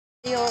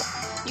video.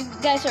 You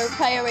guys are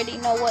probably already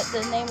know what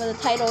the name of the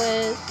title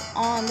is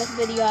on this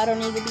video. I don't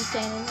need to be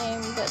saying the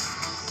name, but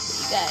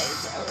you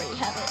guys already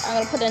have it. I'm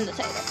gonna put it in the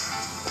title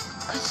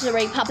because it's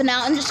already popping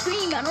out on the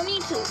screen. I don't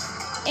need to.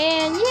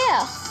 And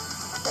yeah,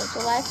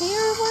 Virtual Life here.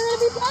 We're gonna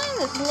be playing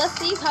this. Let's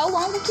see how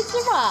long we can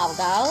survive,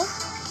 guys.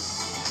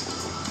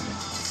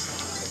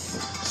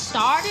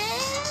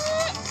 Starting.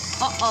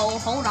 Uh-oh,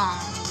 hold on.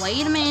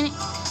 Wait a minute.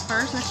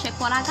 First, let's check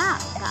what I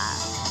got,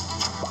 guys.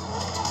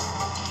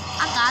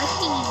 I got a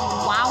key.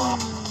 Wow.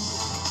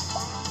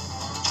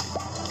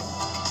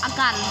 I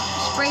got a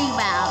spray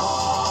bottle.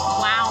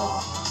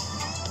 Wow.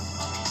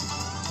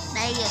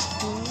 That is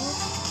cool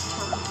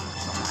for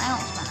someone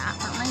else, but not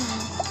for me.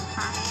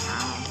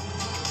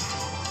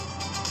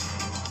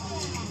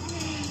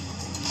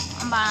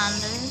 I'm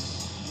buying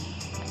this.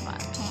 If I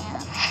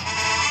can.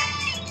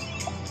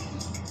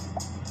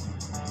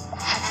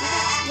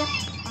 Yep,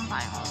 I'm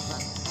buying all of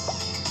this.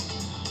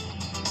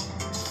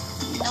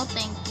 No,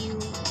 thank you.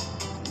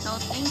 No,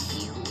 thank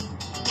you.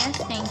 Yes,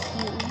 thank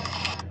you.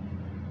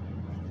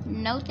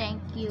 No,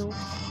 thank you. Let's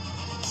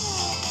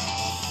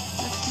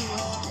see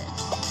what's this.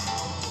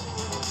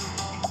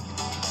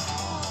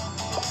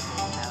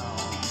 No.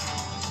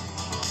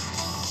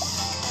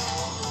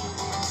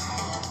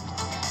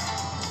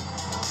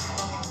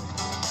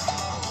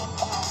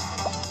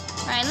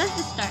 Alright, let's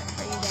just start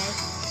for you guys.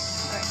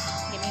 Alright,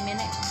 give me a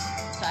minute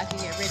so I can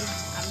get ready.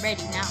 I'm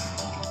ready now.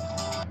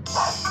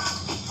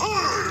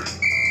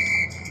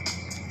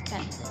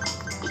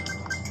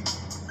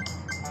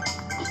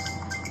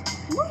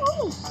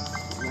 Woo!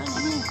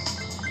 Running in.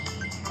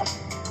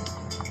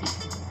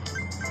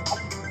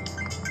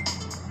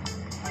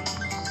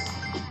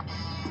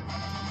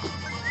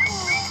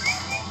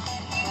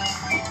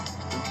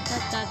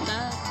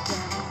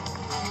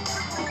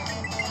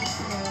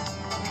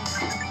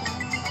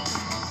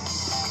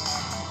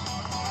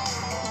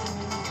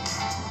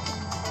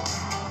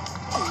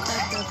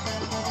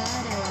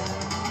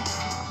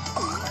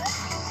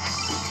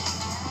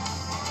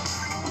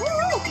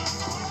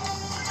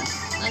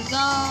 Let's go.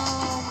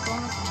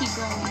 Gonna keep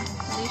going.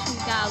 At least we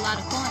got a lot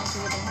of coins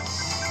over there.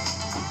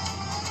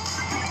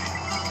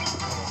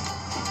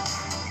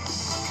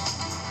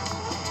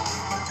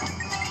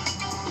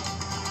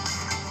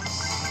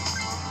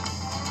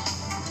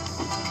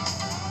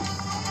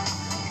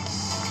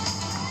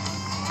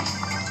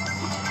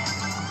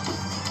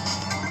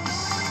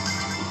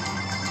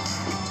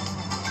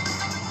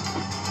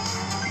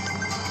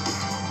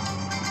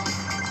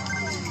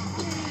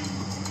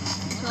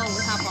 So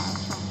we hop on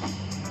some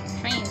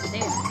trains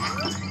there.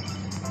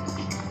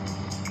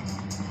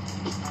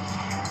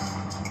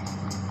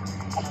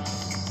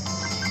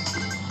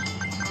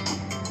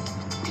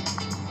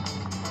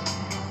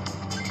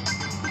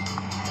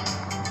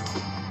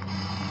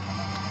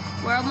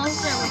 We're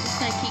almost there. We're just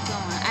gonna keep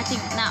going. I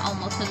think not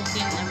almost, because the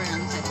game never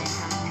ends at that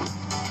time.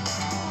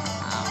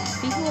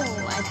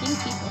 I think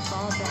people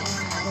saw that.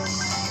 I don't know.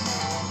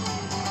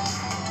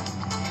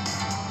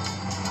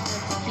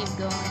 Let's keep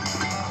going.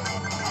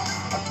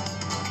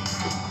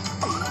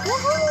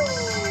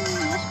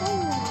 Woohoo! Let's go.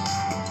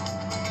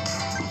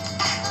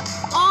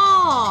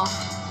 Oh!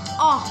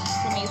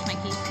 Let me use my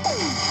keys.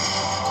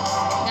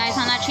 Guys,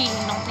 I'm not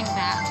cheating. Don't think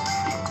that.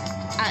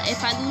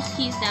 If I lose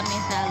keys, that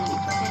means that I lose. Okay.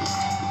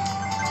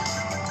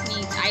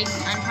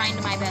 I'm trying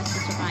my best to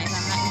survive.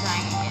 I'm not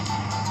dying again.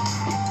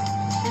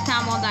 This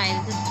time I won't die.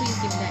 Just please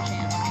give me that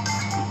chance.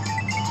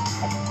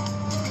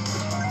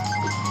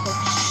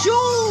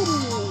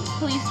 Shoot!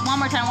 Please, one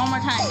more time,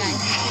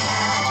 guys.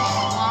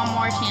 One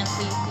more chance,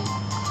 please.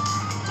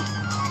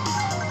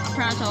 I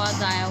promise I'll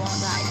die. I won't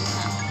die this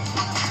time.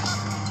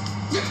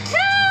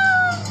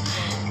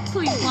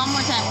 Please, one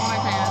more time,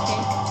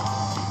 okay?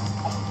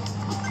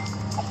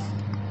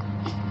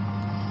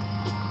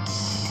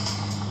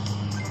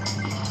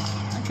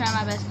 Try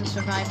my best to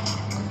survive,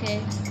 okay?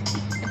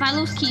 If I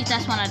lose keys,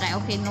 that's when I die.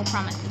 Okay, no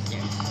promises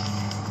there.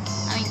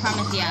 I mean,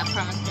 promise there,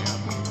 okay?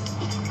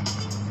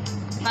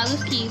 If I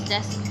lose keys,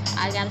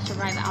 I gotta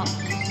survive out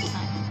keys this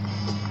time.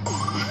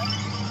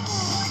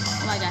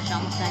 Oh my gosh, I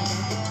almost died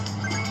there.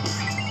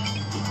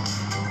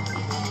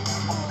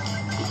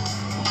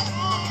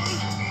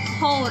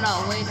 Hold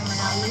up, wait a minute.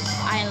 At least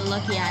I am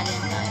lucky I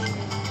didn't die.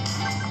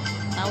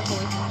 That was a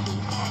waste of keys.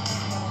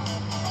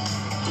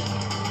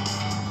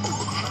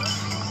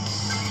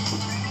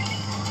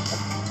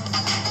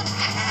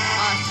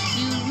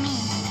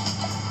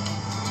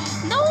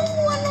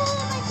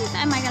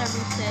 I might gotta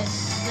reset.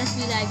 Let's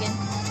do that again.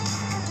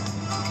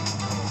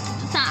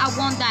 This time I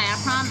won't die, I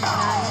promise,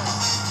 guys.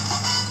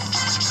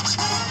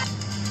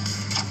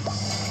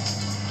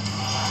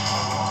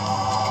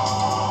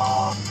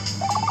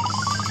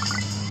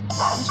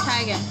 Let's try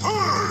again.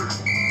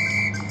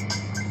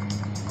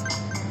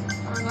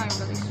 We're going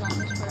really slow on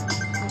this part.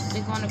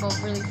 They're going to go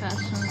really fast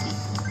soon.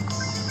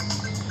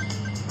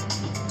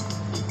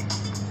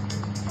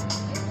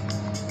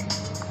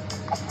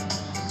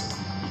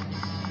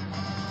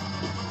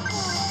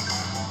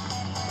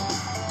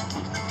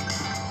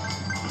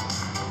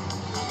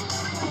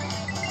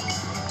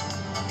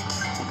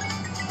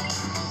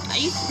 I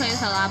used to play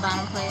this a lot, but I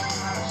don't play it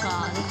anymore, so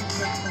this is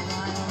good for a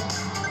while.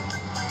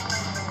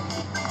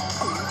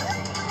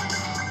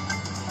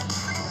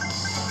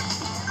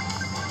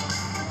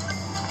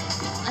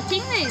 I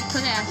think they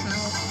put it as no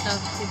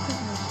stuff. They put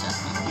no stuff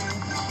on here.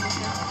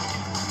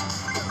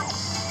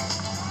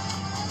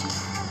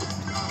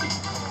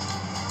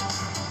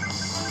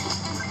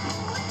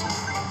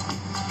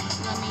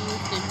 Let me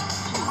use the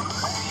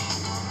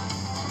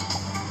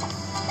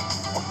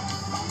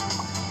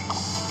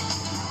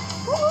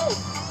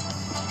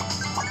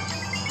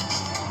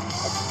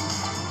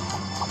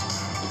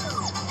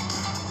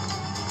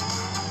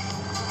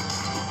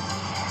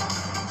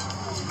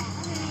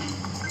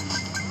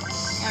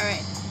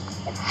Alright.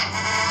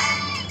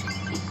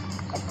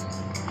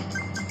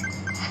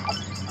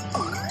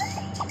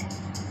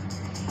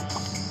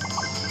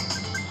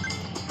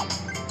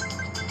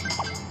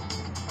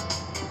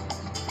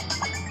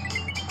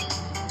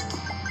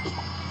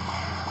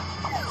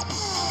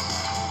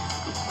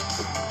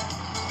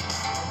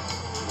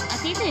 I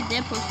think they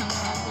did put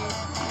something like this.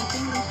 I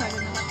think they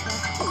started new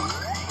stuff.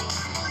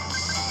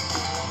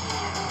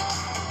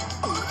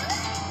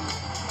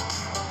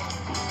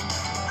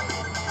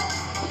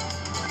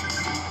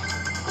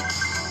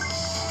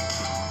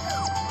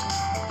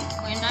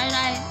 When did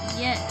I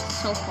get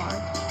so far?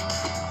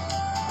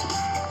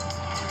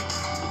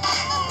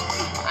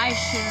 I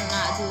should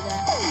not do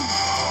that.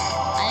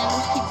 I didn't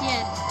lose kids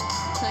yet,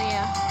 so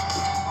yeah.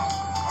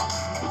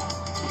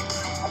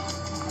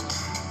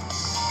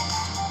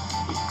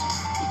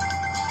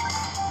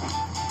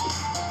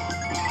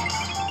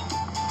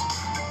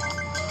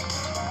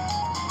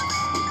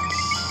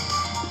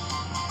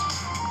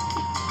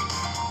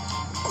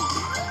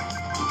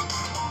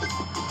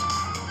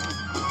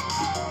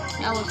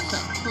 That was so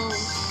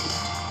close.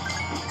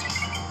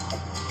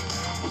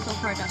 So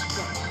far, that's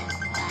close.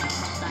 I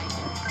almost died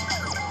there.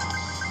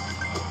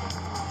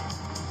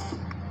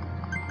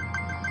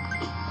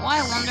 Oh, I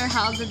wonder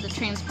how did the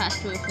trains pass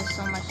through if there's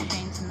so much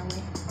trains in the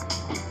way.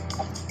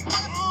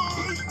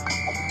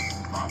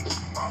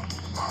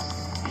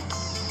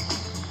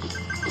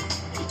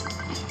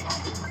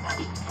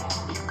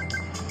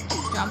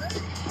 Jump,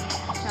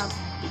 jump,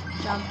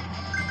 jump,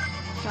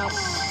 jump.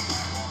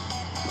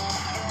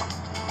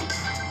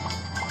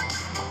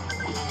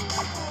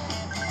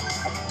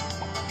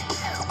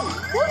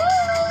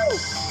 Woohoo!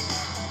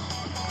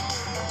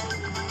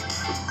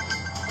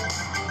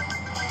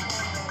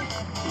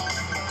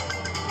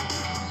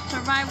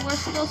 Survive, we're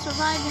still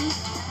surviving.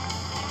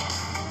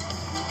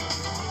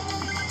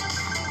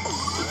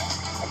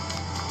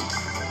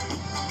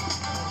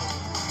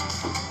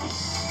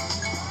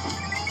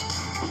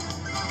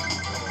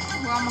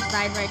 We almost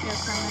died right there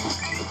from it.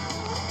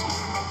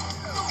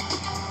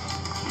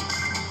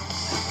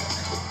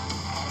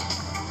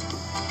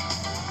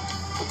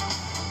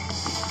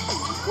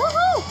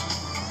 Woohoo!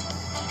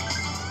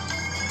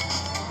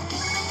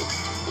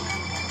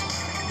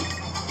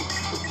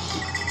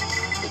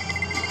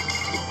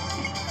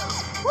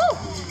 Woo!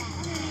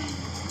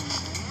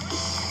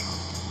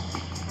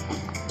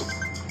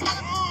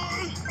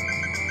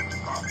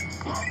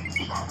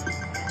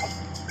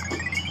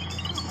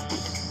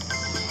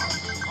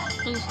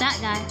 Who's that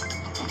guy?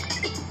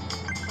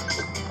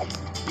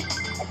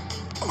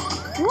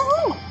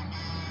 Woohoo!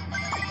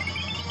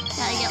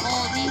 Gotta get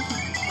all of these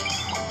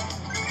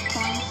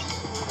coins.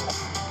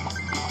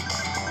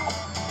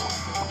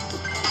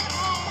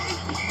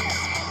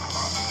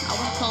 I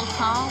was so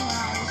tall, I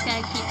just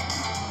gotta keep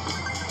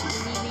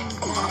leaving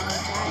the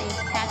guy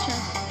catch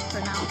us for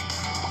now.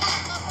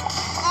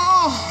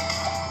 Oh!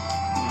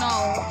 No,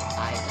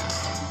 I died.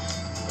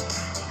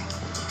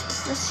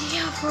 Let's see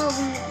how far we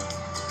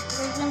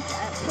went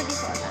pretty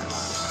far now.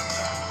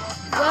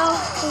 Well,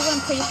 we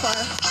went pretty far.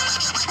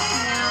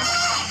 Now,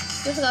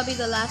 this is gonna be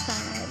the last time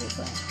I'm gonna be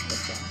playing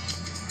this game.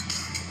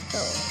 So,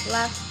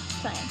 last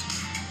time.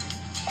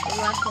 The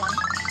last one.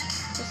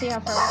 Let's see how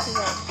far we can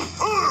go.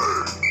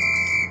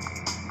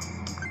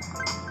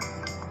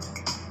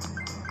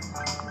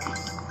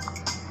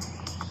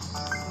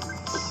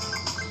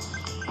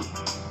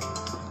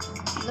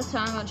 This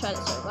time I'm gonna try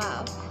to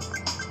survive.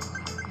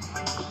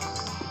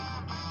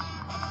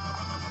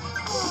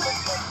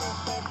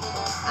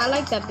 I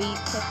like the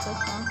beats of this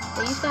one.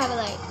 They used to have it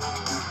like,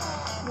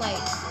 I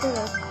don't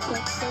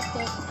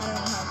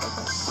know how to do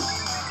it.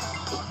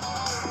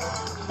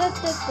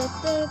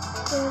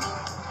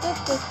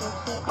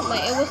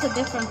 Like, it was a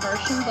different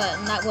version, but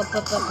not with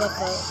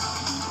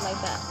like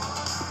that.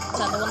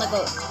 So the one that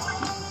goes,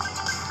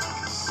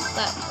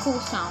 that cool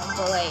sound,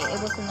 but like, it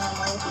wasn't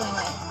normal. It was going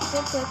like,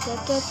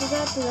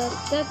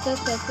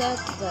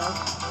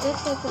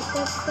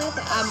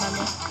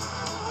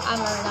 I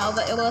remember now,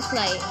 but it was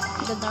like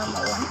the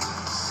normal one,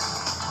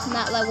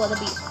 not like what the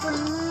beats.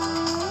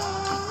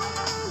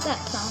 That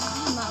sound,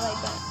 not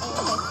like that.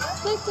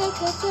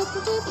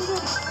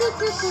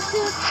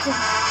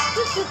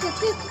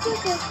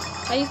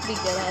 I used to be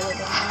good at it,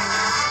 but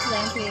now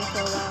I'm playing for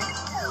a while.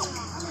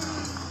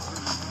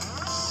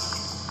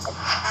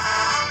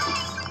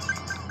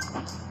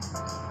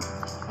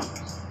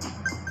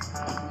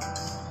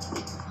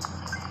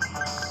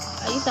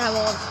 used to have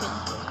all the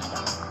skins, but I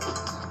don't.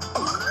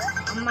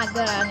 I'm not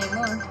good at it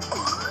anymore.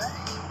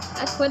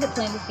 I quit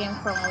playing this game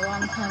for a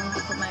long time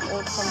because my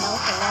old phone, that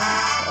was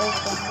the old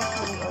phone, was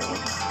really old.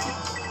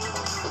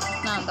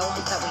 Not the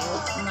ones that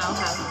we now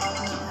have.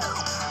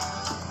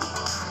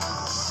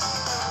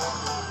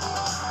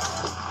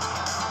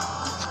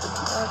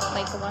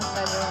 Like the ones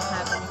that we don't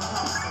have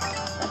anymore.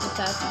 That's a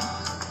sad thing.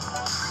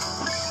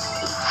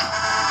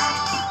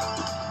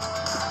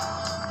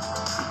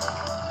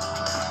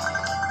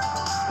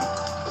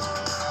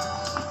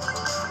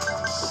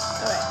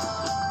 Alright.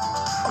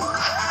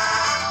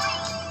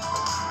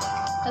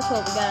 That's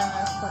what we got in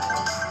our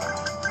file.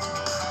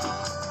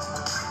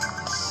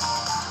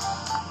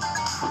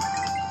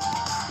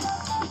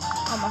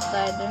 Almost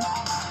died there.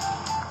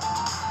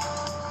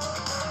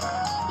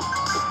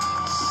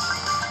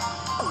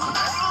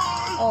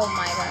 Oh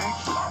my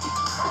gosh.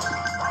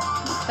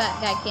 This fat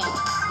guy can't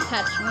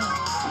catch me.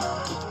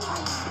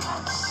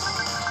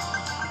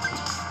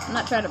 I'm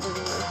not trying to be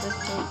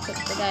racist, but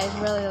the guy is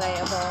really like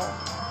a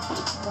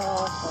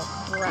ball of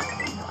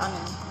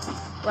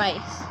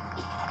rice.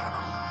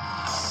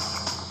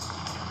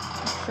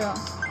 Sure.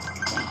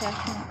 Can't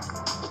catch me.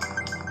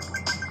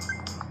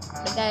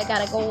 The guy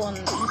gotta go and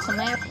eat some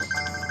apples.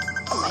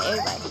 Like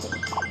everybody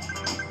says.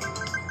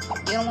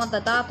 You don't want the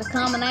doctor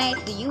coming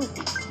after you,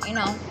 you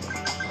know.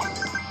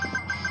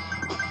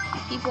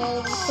 People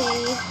always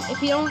say,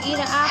 if you don't eat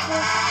an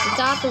apple, the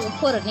doctor will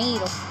put a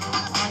needle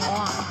on your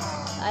arm.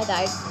 I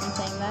died from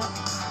saying that.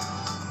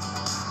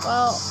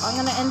 Well, I'm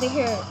gonna end it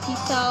here.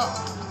 Peace out.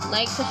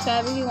 Like,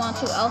 subscribe if you want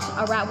to, else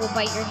a rat will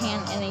bite your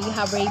hand and then you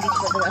have rabies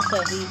for the rest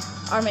of the...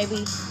 Or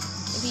maybe,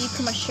 if you eat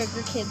too much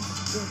sugar, kids,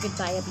 you'll get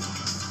diabetes.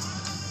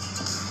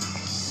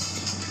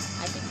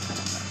 I think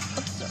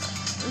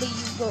absurdly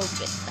you will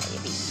get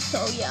diabetes. So,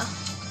 yeah.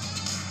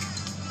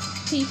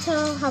 Peace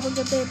out. Have a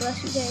good day.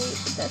 Bless your day.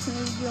 If that's new,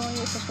 you don't need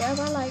to subscribe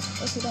or like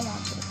if you don't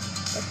want to.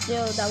 But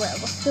still, that rat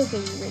will still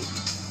give you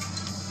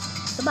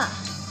rabies. Bye.